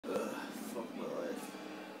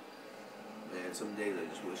man. Some days I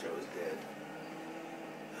just wish I was dead.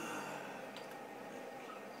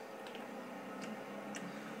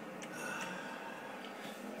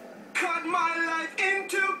 Cut my life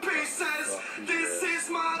into pieces. This is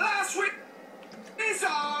my last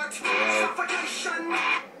resort. Suffocation.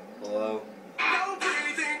 Hello? No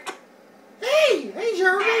breathing. Hey,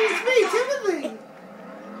 Jeremy, it's me, Timothy.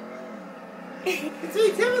 It's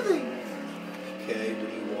me, Timothy. Okay, what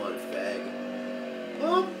do you want, fag?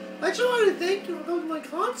 I just wanted to thank you for coming to my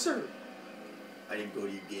concert. I didn't go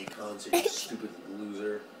to your gay concert, you stupid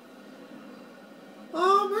loser.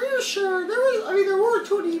 Are you sure? There were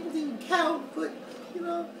 2 people didn't count, but,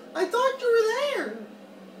 I thought you were there.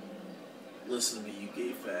 Listen to me, you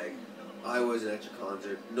gay fag. I wasn't at your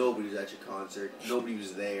concert. Nobody was at your concert. Nobody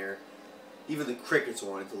was there. Even the crickets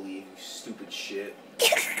wanted to leave, you stupid shit.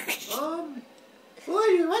 Well,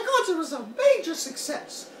 anyway, my concert was a major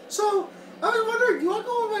success. So, I was wondering, do you want to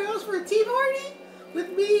go over my house for a tea party?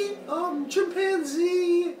 With me,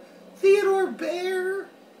 Chimpanzee, Theodore Bear.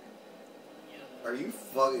 Are you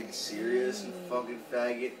fucking serious, you fucking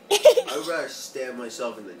faggot? I would rather stab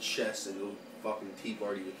myself in the chest than go fucking tea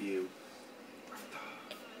party with you.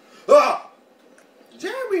 Ah!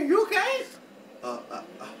 Jeremy, are you okay? What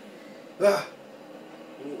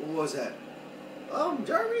was that?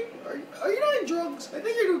 Jeremy, are you doing drugs? I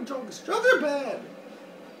think you're doing drugs. Drugs are bad.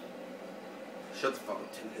 Shut the fuck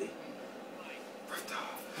up, Timothy.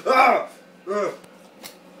 Ah!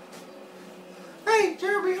 Hey,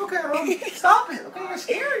 Jeremy, okay, stop it, okay? You're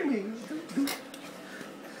scaring me.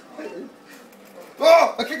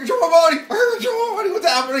 Oh! I can't control my body! I can't control my body! What's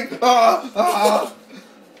happening? Ah! Ah!